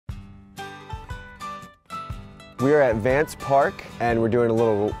We are at Vance Park and we're doing a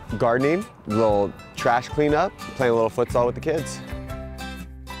little gardening, a little trash cleanup, playing a little futsal with the kids.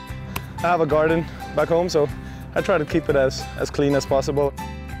 I have a garden back home, so I try to keep it as clean as possible.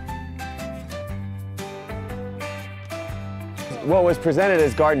 What was presented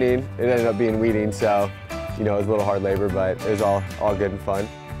as gardening, it ended up being weeding, so it was a little hard labor, but it was all good and fun.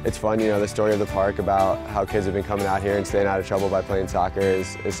 It's fun, the story of the park about how kids have been coming out here and staying out of trouble by playing soccer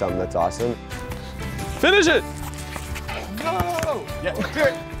is something that's awesome. Finish it! No! Yeah,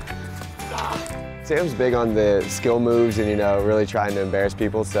 good. Sam's big on the skill moves and really trying to embarrass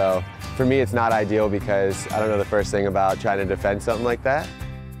people, so for me it's not ideal because I don't know the first thing about trying to defend something like that.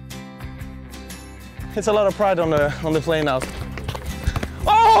 It's a lot of pride on the play now.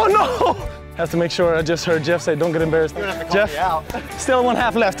 Oh no! Have to make sure. I just heard Jeff say, "Don't get embarrassed." You're gonna have to call Jeff, me out. Still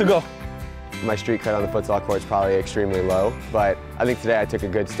 1/2 left to go. My street cred on the futsal court is probably extremely low, but I think today I took a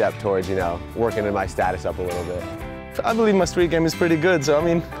good step towards, working my status up a little bit. I believe my street game is pretty good. So I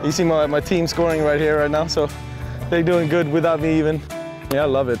mean, you see my team scoring right here, right now. So they're doing good without me even. Yeah, I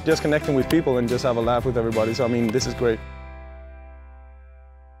love it. Just connecting with people and just have a laugh with everybody. So I mean, this is great.